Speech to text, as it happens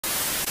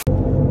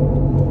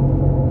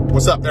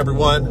What's up,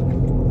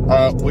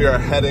 everyone? We are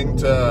heading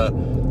to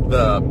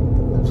the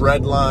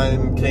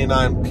Redline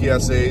K9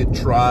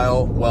 PSA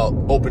trial.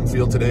 Well, open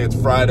field today.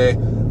 It's Friday.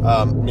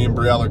 Me and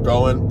Brielle are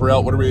going.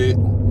 Brielle, what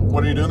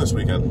are you doing this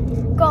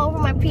weekend? Going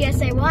for my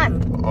PSA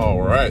 1. All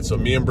right. So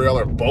me and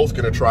Brielle are both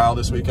going to trial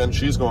this weekend.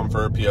 She's going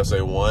for her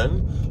PSA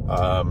 1,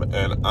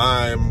 and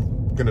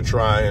I'm going to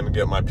try and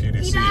get my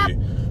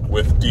PDC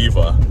with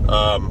Diva.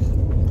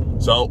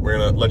 So we're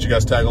going to let you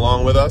guys tag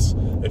along with us.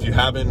 If you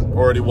haven't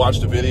already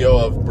watched a video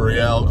of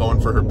Brielle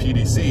going for her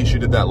PDC, she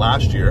did that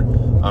last year.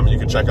 You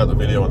can check out the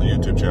video on the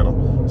YouTube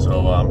channel.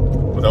 So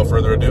without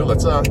further ado,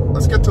 let's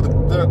get to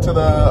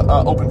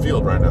the open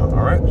field right now.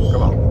 All right,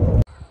 come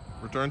on.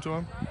 Return to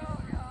him.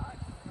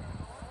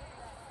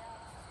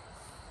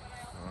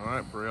 All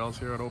right, Brielle's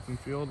here at open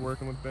field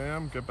working with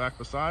Bam. Get back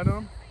beside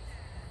him.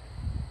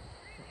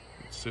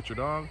 Sit your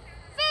dog.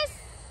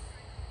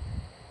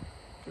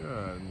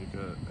 Good. You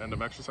could end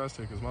him exercise.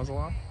 Take his muzzle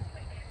off.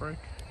 Break.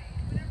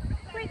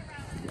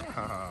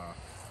 Yeah.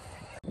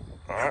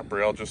 All right,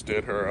 Brielle just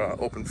did her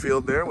open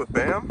field there with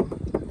Bam.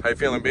 How you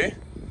feeling, B?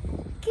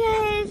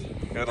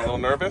 Good. Good, a little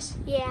nervous?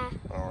 Yeah.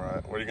 All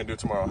right, what are you gonna do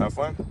tomorrow? Have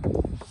fun?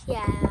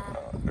 Yeah.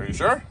 Are you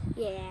sure?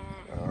 Yeah.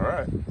 All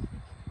right.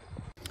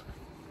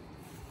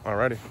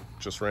 Alrighty,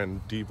 just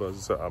ran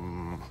Diva's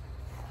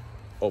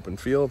open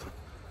field.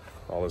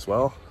 All is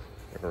well.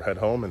 We're gonna head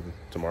home and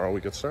tomorrow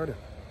we get started.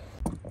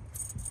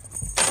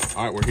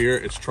 All right, we're here.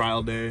 It's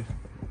trial day.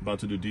 About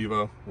to do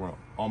Diva. We're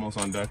almost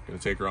on deck. Gonna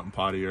take her out in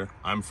potty here.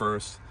 I'm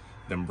first,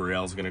 then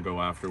Brielle's gonna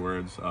go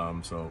afterwards.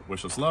 So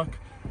wish us luck.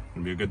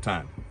 Gonna be a good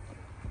time.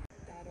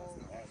 That'll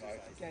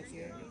get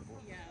you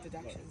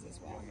deductions as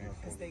well,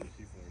 because they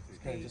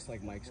kind of just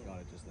like Mike's got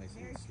it, just nice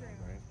and snug,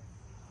 right?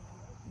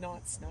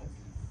 not snug.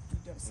 You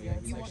don't see Yeah,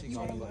 it. he's actually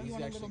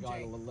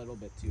got a little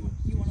bit too.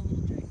 You want a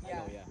little J.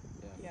 Yeah. Yeah.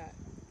 Oh, yeah.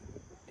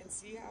 And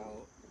see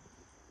how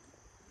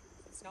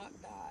it's not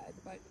bad,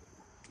 but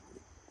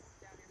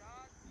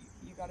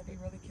you got to be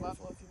really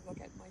careful if you look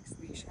at Mike's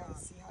leash.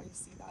 See how you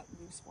see that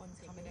loose one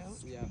coming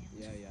out. Yeah.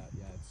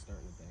 It's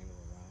starting to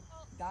dangle around.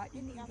 That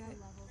you can get,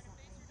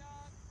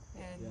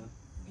 and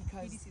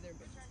because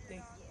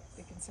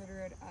they consider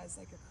it as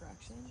like a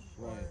correction.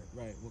 Right.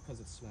 Well, because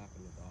it's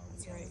snapping the dog.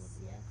 That's right.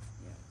 Yeah.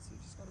 So you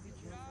just got to be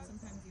careful.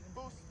 Sometimes even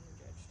depending on the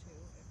judge too,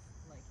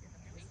 if like your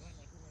hand is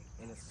going like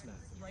And it's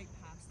snapped. right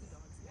past the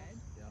dog's head.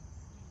 Yeah.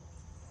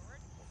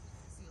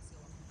 So you'll see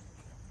a lot of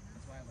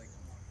That's why I like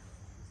to watch her.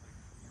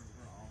 It's like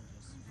we're all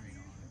just straight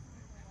on.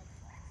 I don't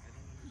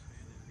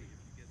understand it.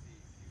 If you get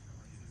the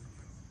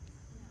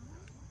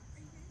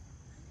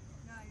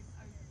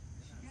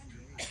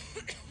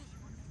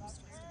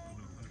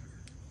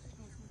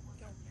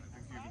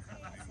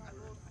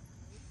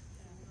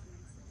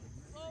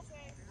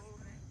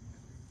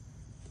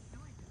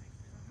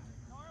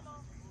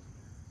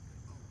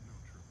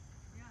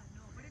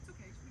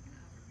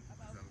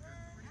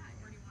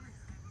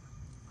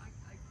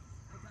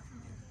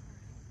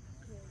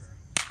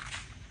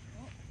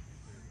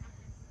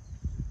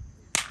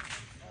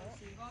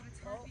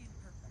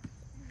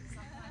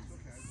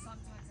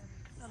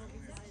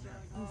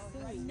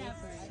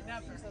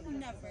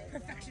never.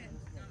 Perfection.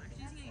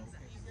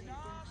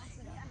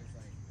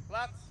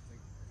 Claps.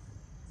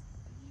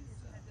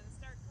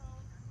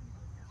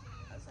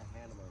 As a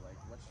handler, like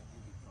what should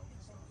you be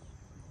focused on?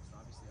 It's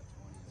obviously at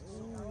 20.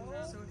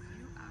 So if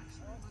you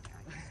actually look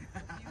at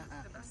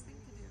the best thing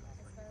to do is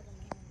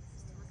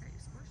to look at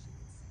your score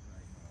sheets.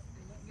 And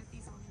you can get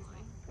these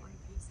online on the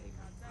PSA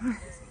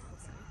website.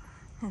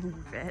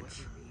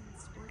 Bitch.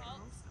 Scored the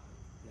most of,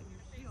 then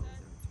your heels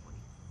are 20.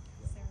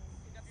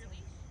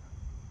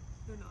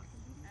 They're not.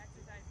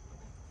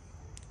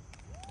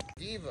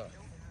 Diva.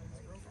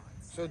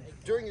 So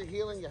during your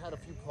healing, you had a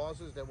few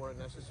pauses that weren't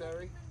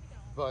necessary,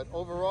 but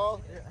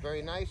overall,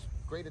 very nice,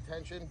 great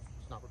attention.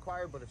 It's not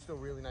required, but it's still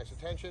really nice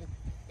attention.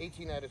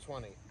 18 out of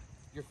 20.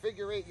 Your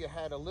figure 8, you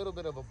had a little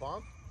bit of a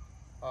bump,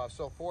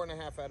 so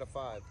 4.5 out of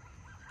 5.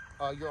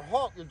 Your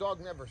halt, your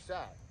dog never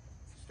sat,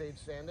 stayed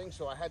standing,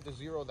 so I had to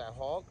zero that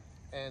halt.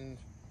 And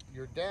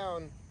your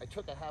down, I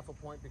took a half a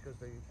point because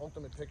the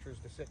ultimate picture is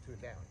to sit to a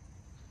down.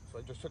 So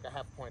I just took a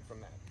half point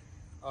from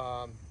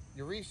that.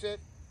 Your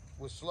reset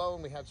was slow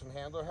and we had some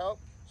handler help,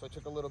 so I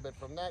took a little bit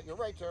from that. Your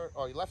right turn,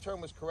 or your left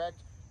turn was correct.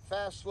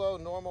 Fast, slow,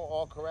 normal,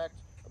 all correct.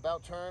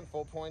 About turn,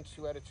 full points,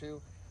 2 out of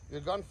 2.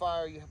 Your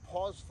gunfire, you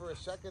paused for a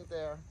second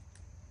there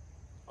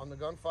on the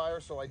gunfire,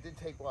 so I did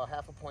take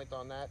half a point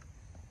on that.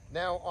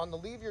 Now on the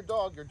leave your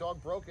dog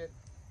broke it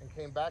and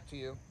came back to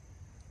you.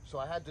 So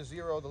I had to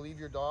zero the leave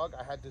your dog,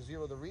 I had to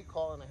zero the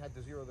recall, and I had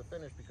to zero the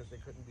finish because they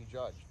couldn't be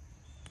judged.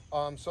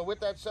 So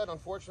with that said,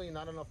 unfortunately,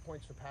 not enough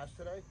points to pass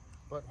today,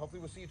 but hopefully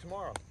we'll see you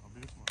tomorrow. I'll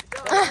be tomorrow.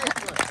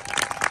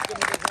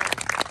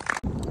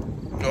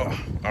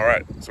 All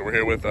right, so we're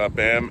here with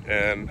Bam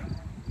and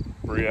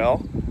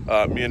Brielle.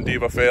 Me and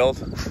Diva failed.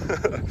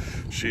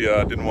 She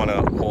didn't want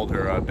to hold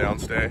her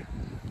downstay.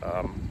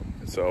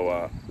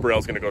 So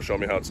Brielle's gonna go show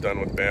me how it's done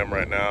with Bam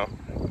right now.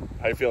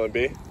 How you feeling,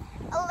 B?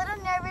 A little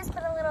nervous,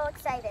 but a little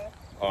excited.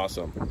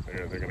 Awesome.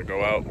 They're going to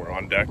go out. We're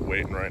on deck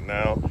waiting right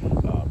now.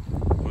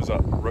 Who's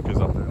up? Rook is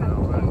up there now,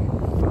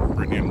 right?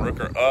 Brittany and Rook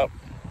are up.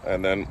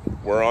 And then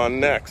we're on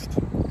next.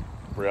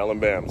 Brielle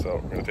and Bam.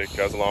 So we're going to take you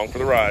guys along for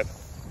the ride.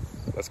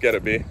 Let's get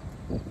it, B.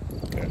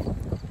 Okay.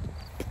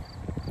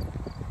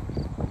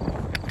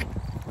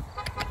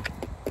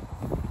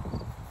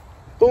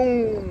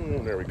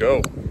 Boom! There we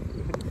go.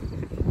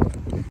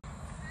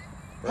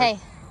 Hey,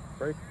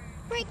 Break.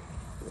 Break.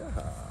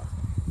 Yeah.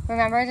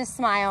 remember to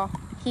smile.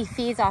 He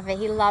feeds off it.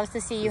 He loves to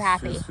see you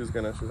happy. She's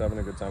having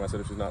a good time. I said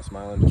if she's not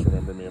smiling, just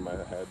remember me in my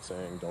head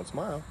saying, "Don't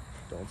smile,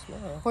 don't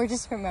smile." Or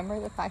just remember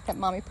the fact that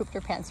mommy pooped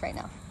her pants right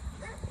now.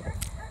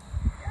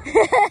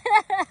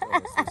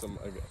 Let's do some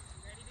again.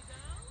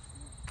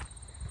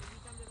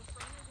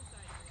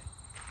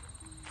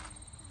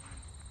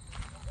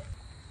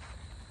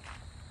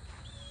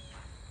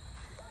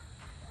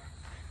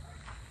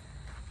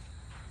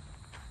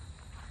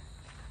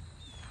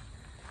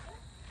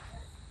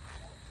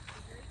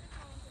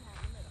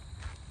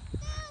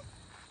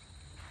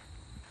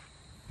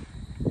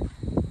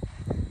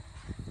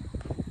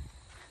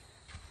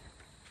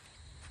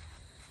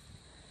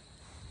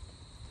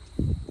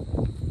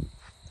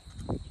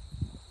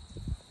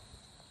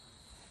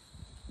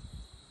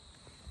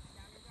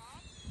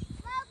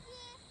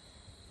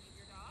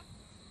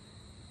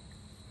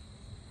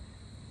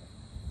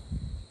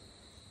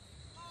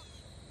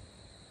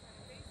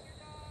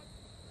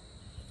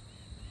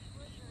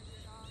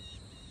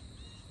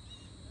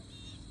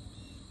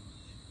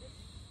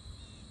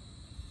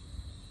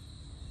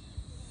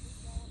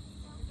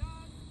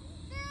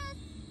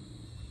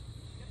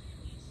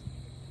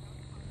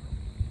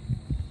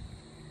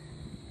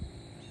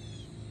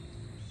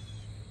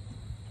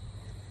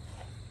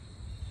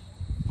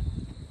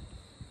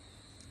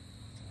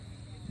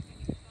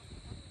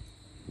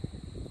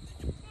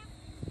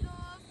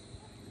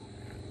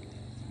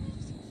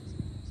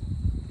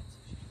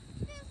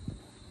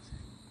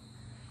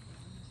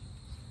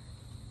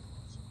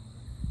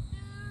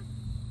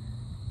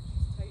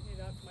 Tighten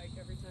it up, Mike,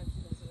 every time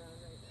she goes around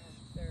right now.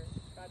 There,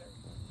 better.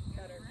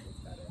 It's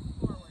better.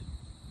 Forward.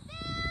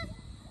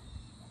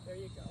 There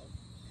you go.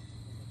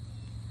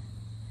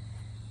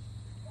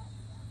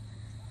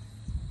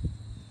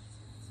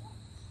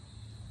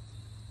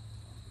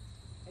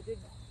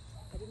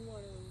 I didn't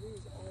want to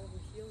lose all the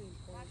healing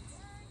points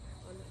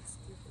on that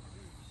stupid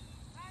beach.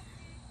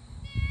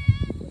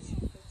 But she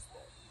fixed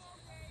it.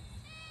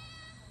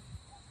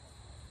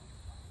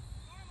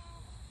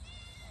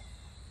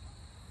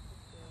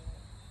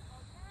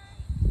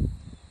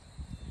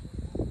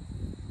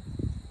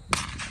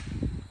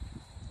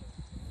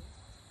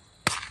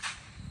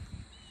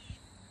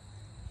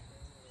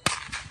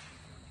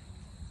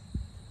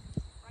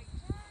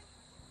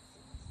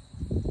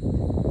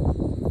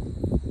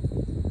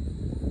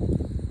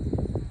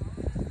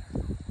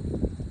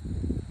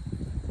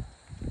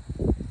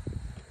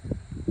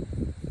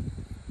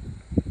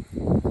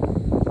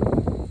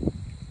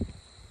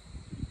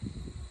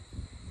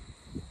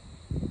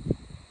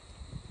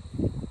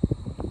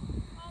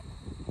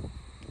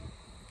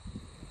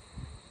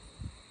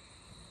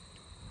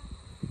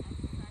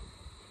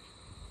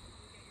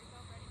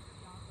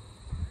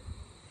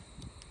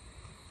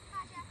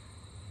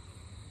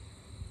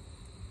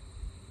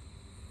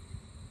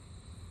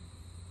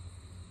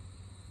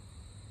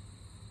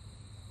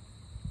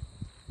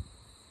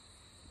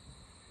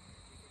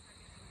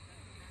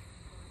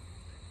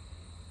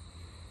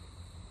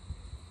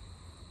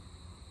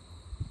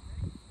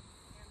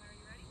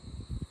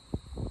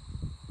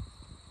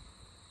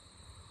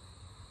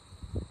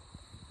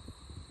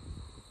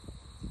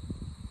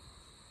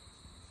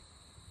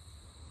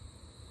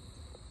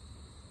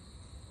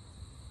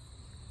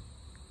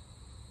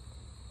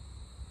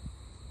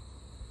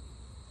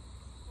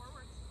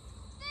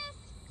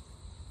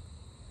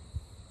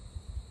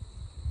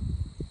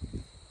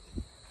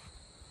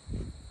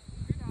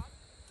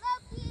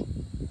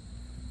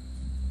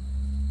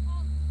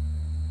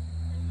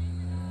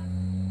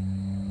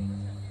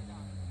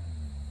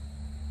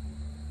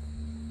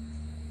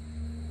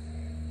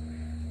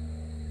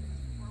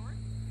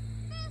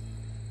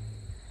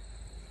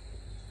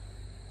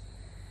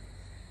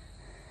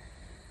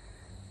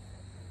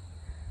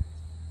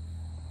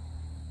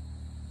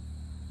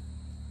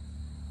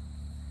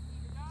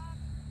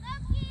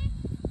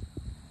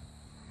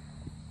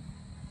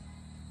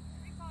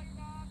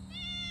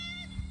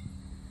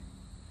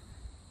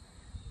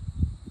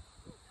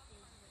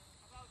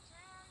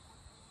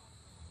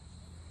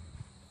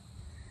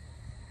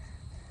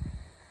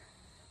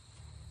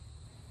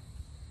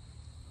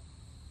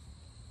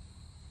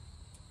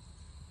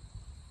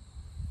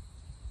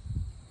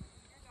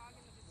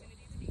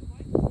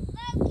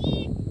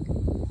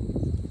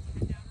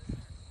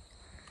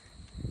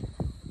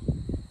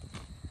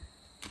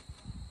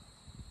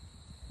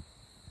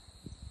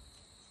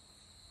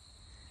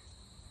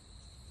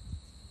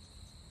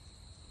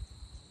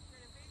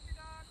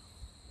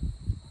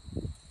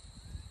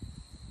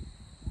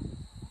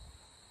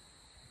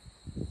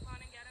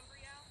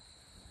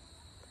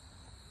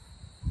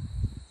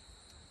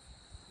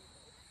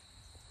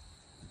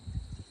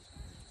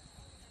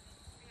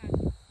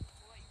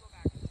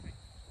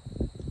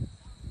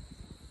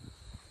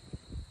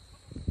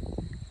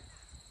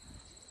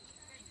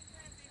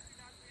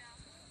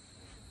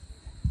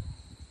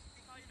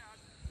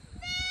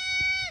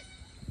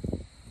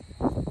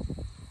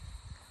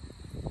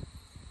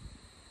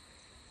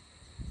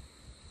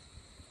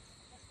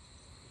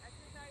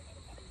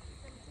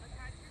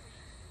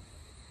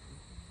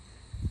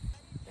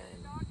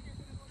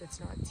 it's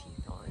not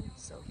teeth on,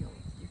 so you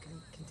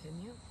can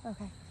continue.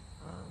 Okay.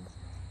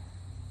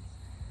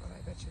 But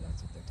I bet you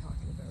that's what they're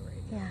talking about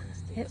right now.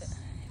 Yeah. is these-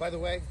 By the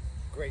way,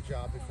 great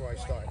job before I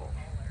start.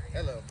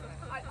 Hello.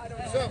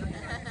 So,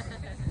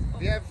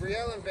 we have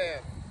Brielle and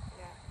Bam.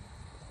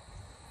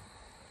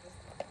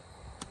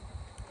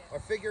 Our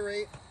figure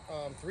eight,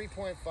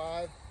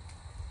 3.5.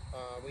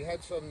 We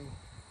had some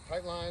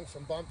tight lines,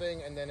 some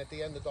bumping, and then at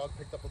the end the dog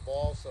picked up a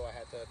ball, so I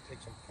had to take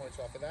some points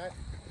off of that.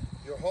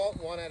 Your halt,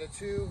 1 out of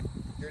 2.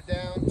 Your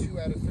down, 2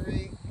 out of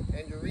 3.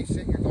 And your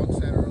reset, your dog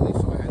sat early,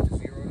 so I had to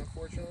 0 it,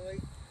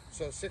 unfortunately.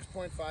 So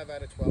 6.5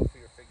 out of 12 for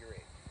your figure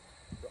eight.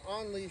 Your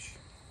on-leash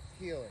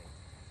healing.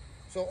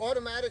 So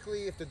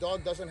automatically, if the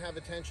dog doesn't have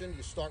attention,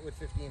 you start with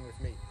 15 with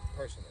me,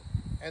 personally.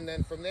 And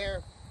then from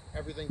there,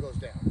 everything goes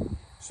down.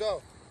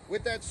 So,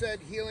 with that said,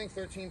 healing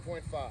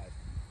 13.5.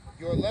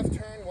 Your left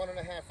turn,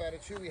 1.5 out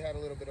of 2. We had a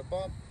little bit of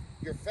bump.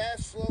 Your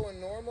fast, slow,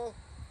 and normal.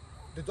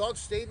 The dog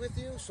stayed with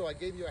you, so I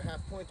gave you a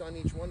half point on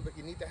each one, but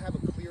you need to have a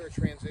clearer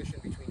transition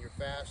between your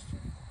fast,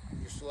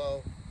 your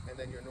slow, and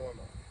then your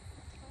normal.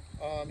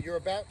 Your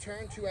about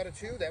turn, 2 out of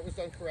 2. That was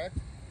done correct.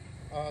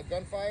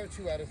 Gunfire,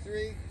 2 out of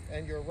 3.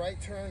 And your right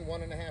turn,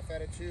 1.5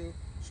 out of 2,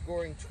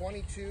 scoring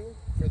 22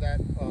 for that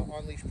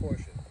on-leash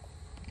portion.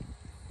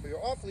 For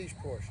your off-leash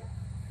portion,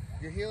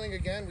 your healing,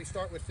 again, we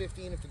start with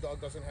 15 if the dog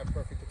doesn't have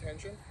perfect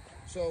attention.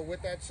 So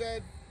with that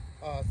said,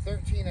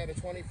 13 out of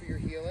 20 for your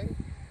healing.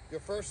 Your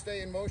first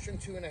stay in motion,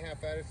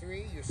 2.5 out of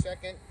 3. Your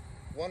second,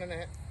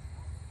 1.5.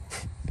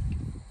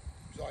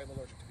 Sorry, I'm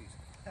allergic to bees.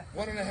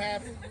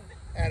 1.5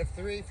 out of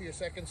 3 for your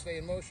second stay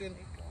in motion.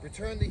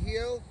 Return the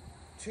heel,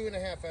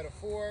 2.5 out of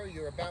 4.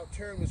 Your about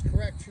turn was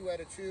correct, 2 out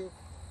of 2.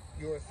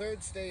 Your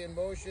third stay in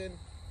motion,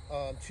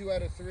 2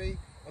 out of 3.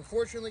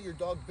 Unfortunately, your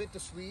dog bit the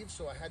sleeve,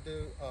 so I had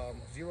to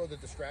 0 the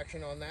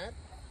distraction on that.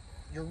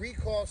 Your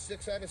recall,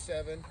 6 out of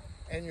 7.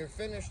 And your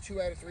finish, 2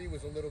 out of 3,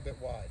 was a little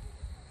bit wide.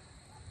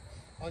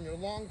 On your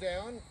long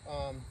down,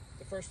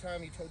 the first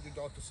time you told your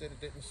dog to sit, it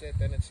didn't sit,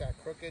 then it sat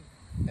crooked,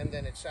 and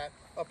then it sat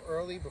up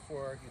early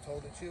before you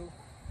told it to.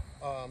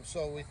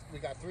 So we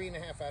got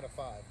 3.5 out of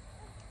 5.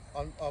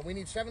 We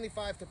need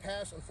 75 to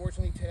pass.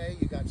 Unfortunately, today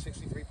you got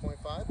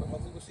 63.5, but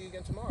hopefully we'll see you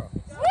again tomorrow.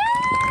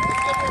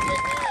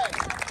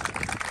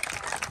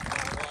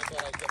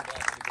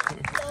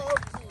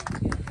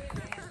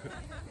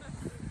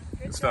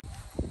 Good stuff.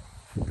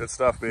 Good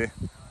stuff, B.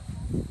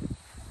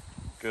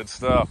 Good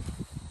stuff.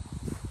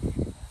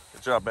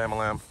 Good job,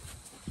 Bamalam.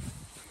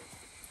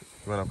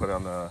 You want to put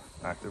on the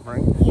active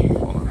ring?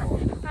 Hold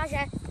on.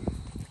 Roger.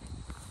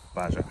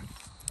 Baja.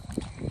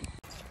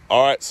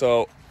 All right,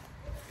 so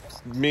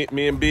me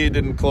and B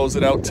didn't close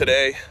it out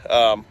today,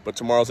 but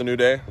tomorrow's a new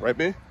day, right,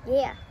 B?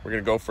 Yeah. We're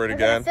gonna go for it We're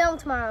again. gonna film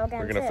tomorrow again.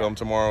 We're gonna too. film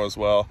tomorrow as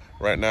well.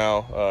 Right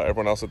now,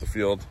 everyone else at the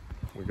field,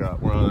 we're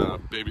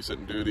on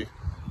babysitting duty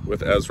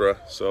with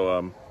Ezra,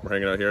 so we're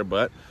hanging out here.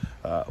 But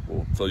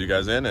we'll fill you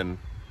guys in and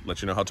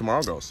let you know how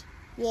tomorrow goes.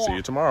 Yeah. See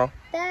you tomorrow.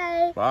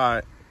 Bye.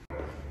 Bye.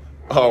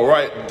 All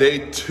right,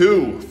 day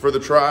 2 for the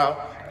trial.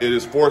 It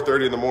is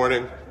 4:30 in the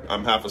morning.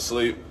 I'm half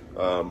asleep,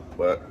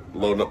 but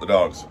loading up the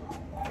dogs.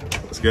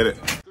 Let's get it.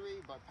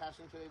 3, but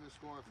passing today with a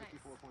score of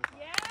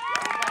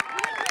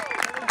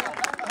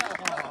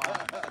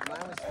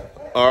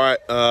 54.5. All right,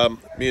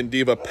 me and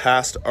Diva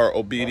passed our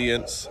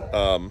obedience.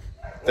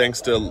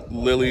 Thanks to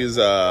Lily's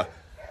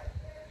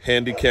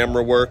handy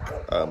camera work.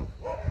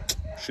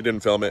 She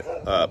didn't film it,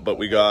 but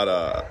we got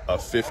a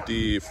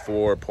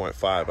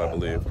 54.5, I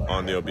believe,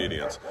 on the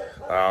obedience.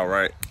 All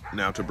right,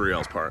 now to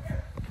Brielle's part.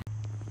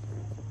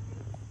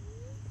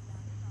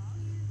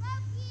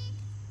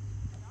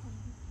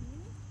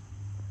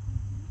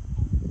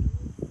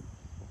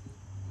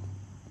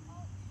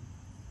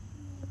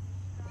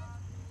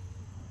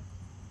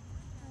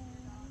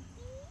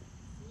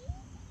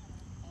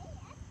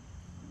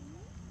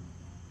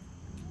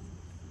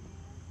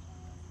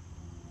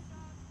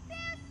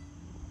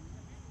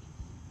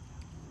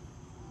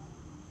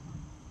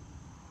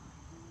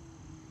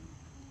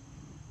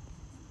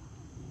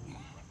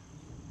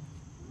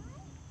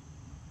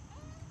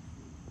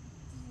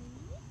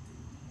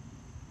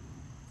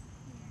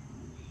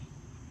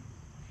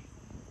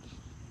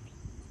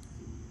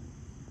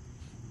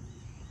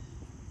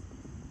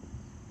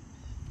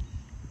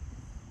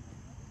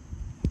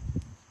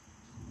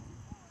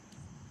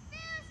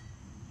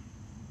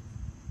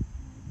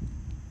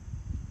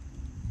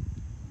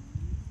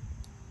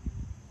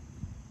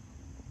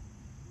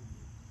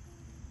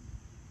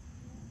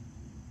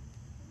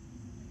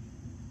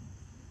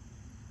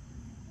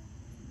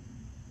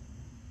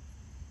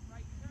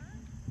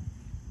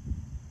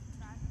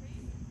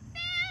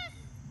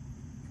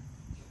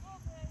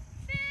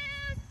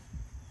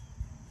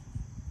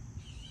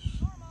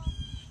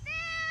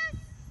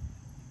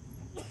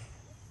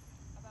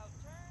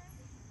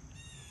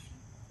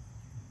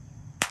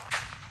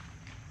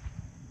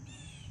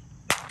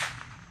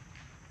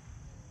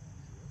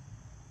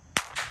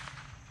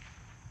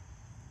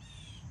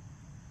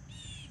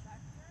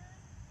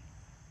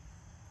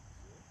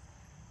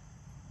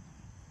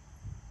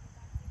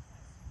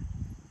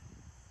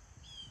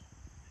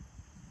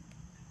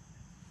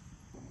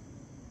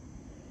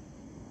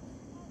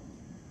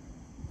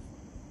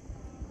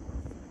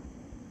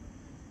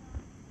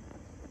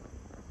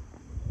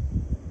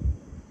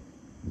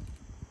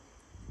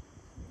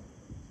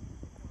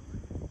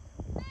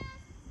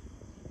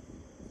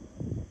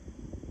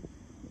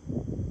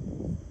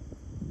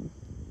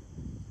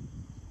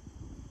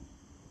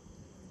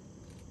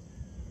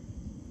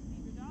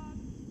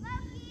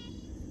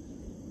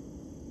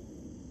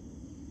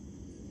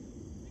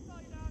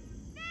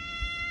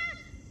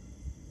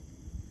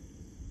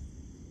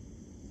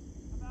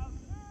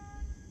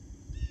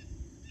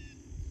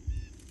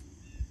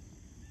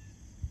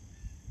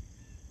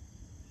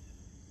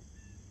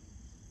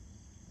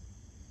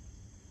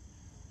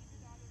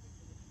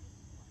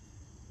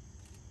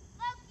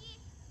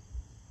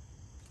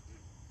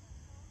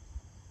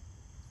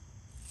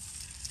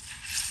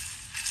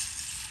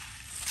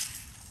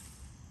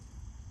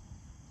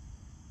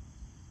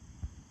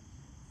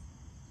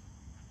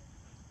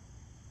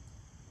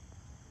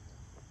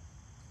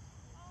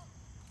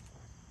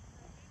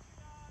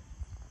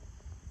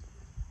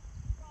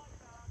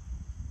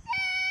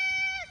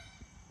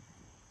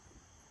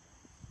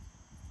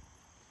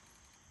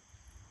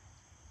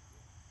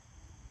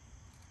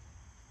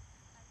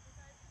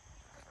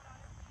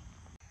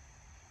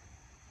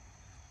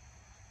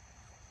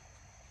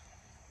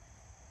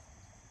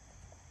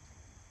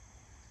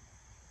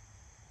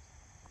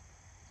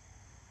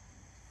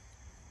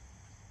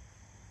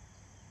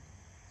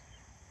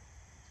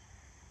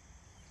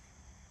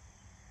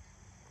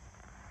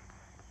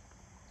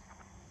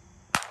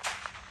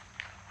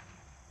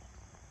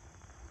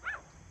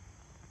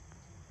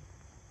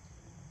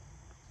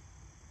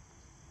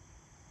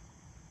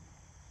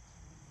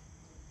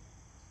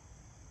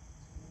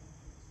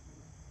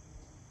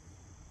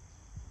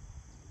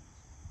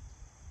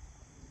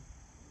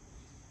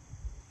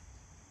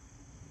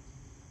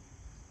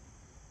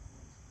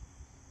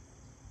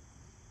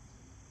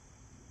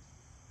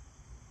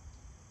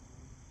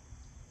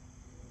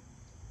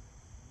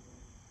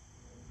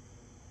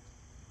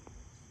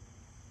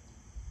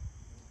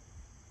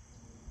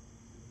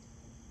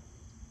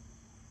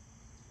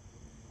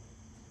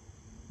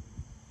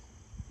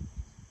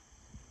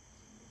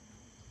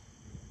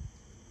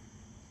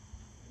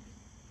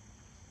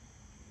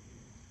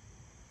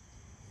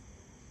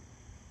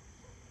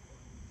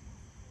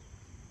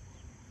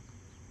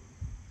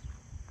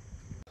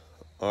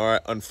 All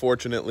right,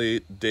 unfortunately,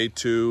 day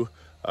 2,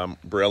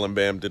 Brielle and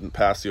Bam didn't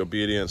pass the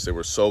obedience. They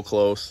were so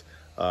close.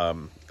 I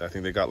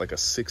think they got like a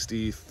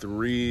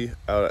 63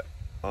 out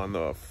on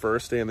the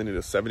first day, and they needed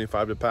a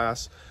 75 to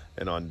pass.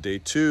 And on day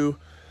 2,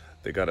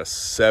 they got a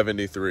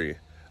 73,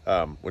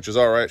 which is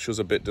all right. She was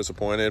a bit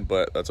disappointed,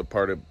 but that's a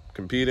part of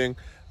competing.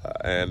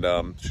 And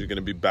she's going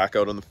to be back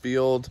out on the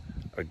field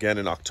again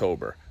in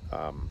October.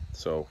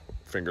 So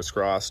fingers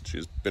crossed.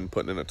 She's been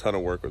putting in a ton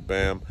of work with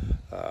Bam,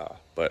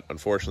 but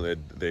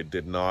unfortunately they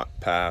did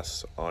not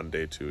pass on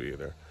day 2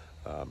 either.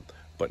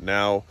 But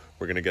now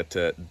we're going to get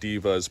to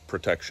Diva's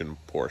protection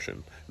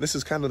portion. This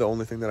is kind of the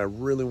only thing that I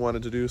really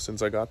wanted to do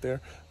since I got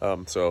there.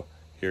 So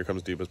here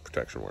comes Diva's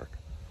protection work.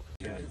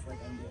 I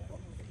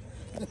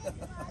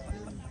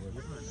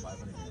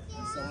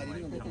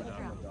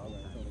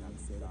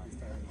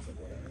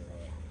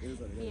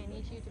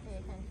need you to pay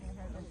attention to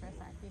her just for a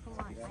sec. You can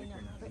watch. I know.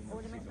 But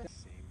ornament.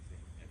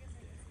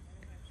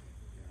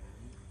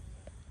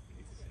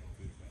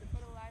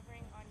 Put a live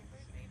ring on your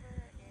first favor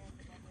and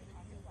the ring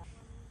on your left.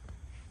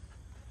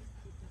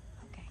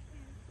 Okay.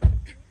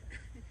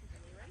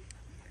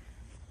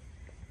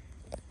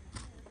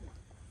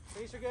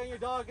 Make sure you're getting your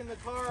dog in the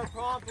car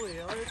promptly.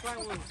 The other time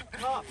was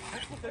tough.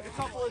 Took a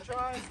couple of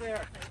tries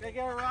there. They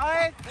get it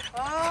right?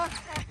 Hey!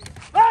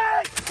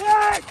 Hey!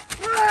 Hey!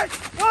 Hey!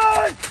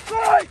 Hey!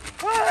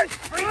 Hey!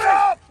 Bring it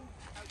up!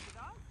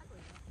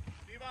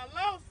 Diva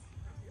loose!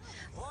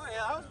 Oh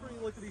yeah, that was pretty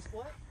lickety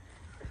split.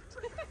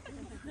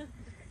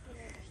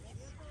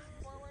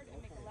 Forward and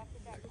make a left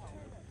and back turn.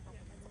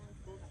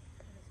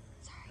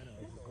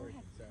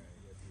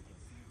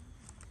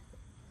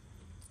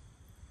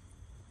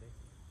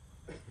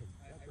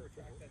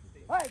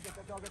 Hey, get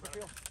that dog up the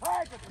field.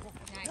 Hey, get that dog.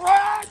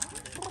 Right!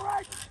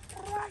 Right!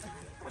 Right!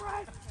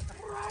 Right!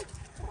 Right!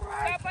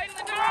 Stop biting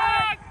the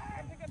dog!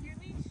 And pick up your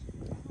leash.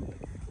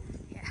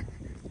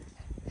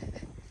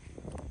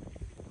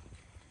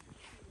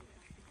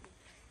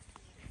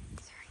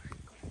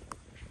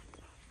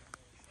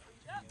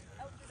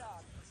 Out the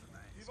dog.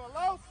 Diva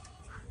loose!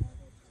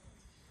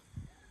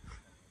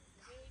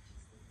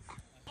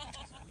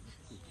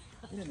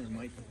 Get in there,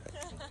 Mike.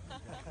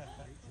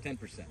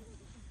 10%.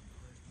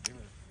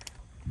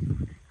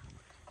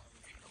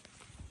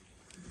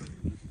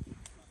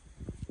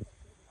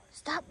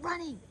 Stop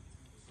running.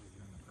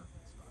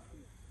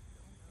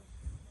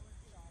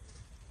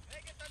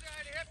 Hey, get that dog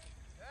out of your hip.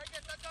 Hey,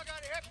 get that dog out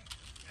of your hip.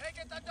 Hey,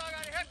 get that dog out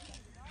of your hip.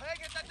 Hey,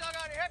 get that dog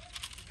out of your hip.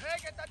 Hey,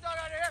 get that dog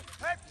out of here.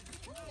 Hey.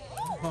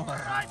 Right,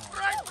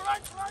 right,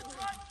 right, right,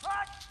 right,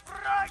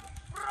 right,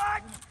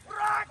 right,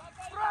 right,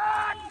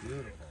 right.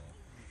 Beautiful.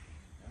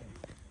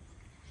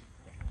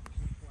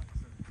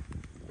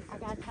 I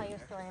gotta tell you a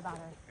story about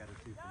her.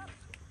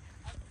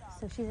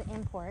 So she's an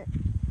import.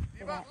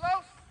 Diva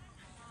loose.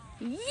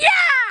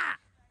 Yeah!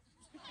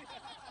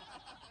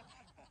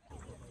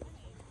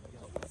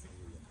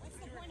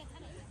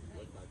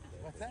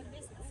 What's that?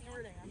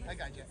 I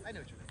got you. I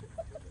know what you mean.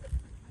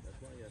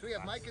 So we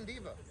have Mike and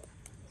Diva.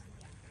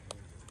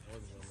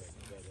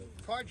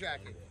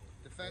 Carjacking.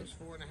 Defense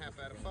 4.5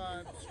 out of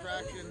 5.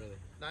 Distraction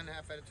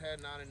 9.5 out of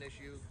 10. Not an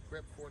issue.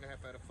 Grip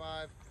 4.5 out of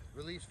 5.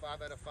 Release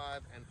 5 out of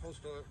 5. And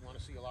postal, want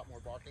to see a lot more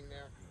barking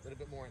there. A little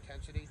bit more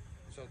intensity.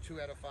 So 2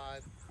 out of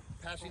 5.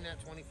 Passing that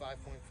 25.5.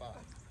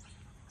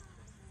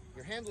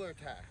 Your handler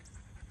attack.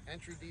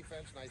 Entry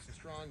defense nice and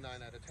strong.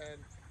 9 out of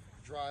 10.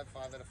 Drive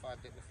 5 out of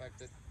 5 didn't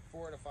affect it.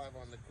 4 out of 5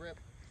 on the grip.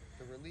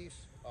 The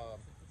release,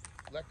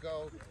 let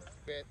go,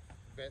 bit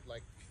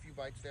like a few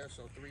bites there,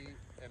 so 3.5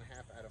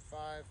 out of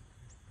 5.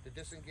 The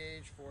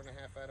disengage,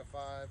 4.5 out of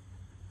 5.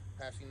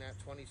 Passing that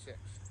 26.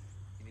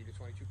 You needed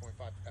 22.5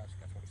 to pass, you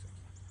got 26.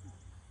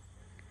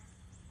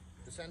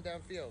 The send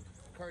downfield,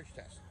 courage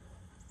test.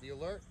 The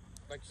alert,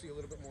 like to see a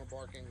little bit more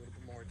barking, a little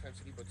bit more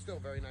intensity, but still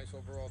very nice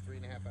overall,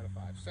 3.5 out of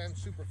 5. Send,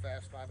 super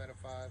fast, 5 out of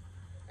 5.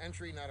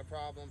 Entry, not a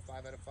problem,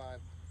 5 out of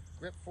 5.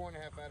 Grip,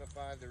 4.5 out of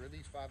 5. The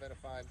release, 5 out of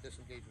 5.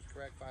 Disengage was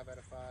correct, 5 out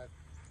of 5.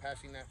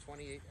 Passing that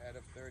 28 out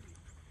of 30.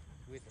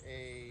 With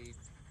a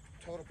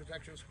total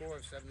protection score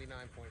of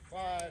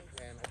 79.5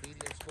 and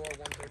obedience score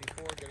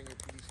 134, getting your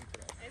PDC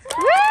today.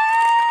 Woo!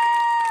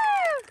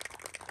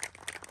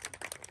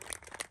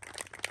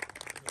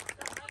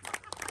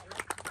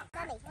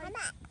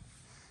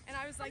 And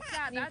I was like,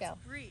 Dad, You that's go.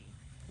 Bree.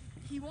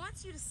 He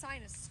wants you to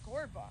sign a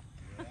scorebook.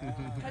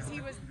 Because he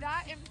was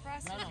that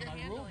impressed with your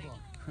handling.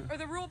 Or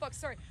the rule book,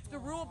 sorry. The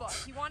rule book.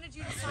 He wanted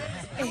you to sign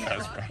his rule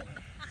book.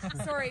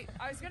 Sorry,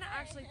 I was going to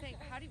actually think,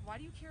 why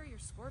do you carry your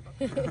scorebook?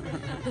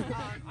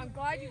 I'm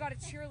glad you got a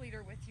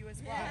cheerleader with you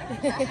as well.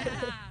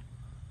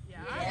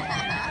 Yeah.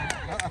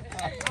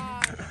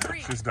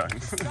 Bree, She's done.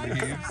 he's got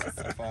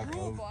to sign his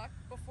rule book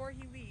before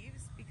he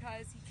leaves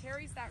because he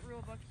carries that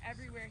rule book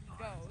everywhere he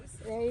goes.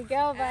 There you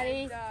go,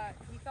 buddy. And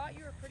he thought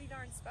you were pretty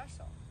darn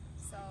special.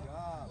 So,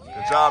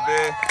 Good job,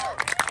 babe.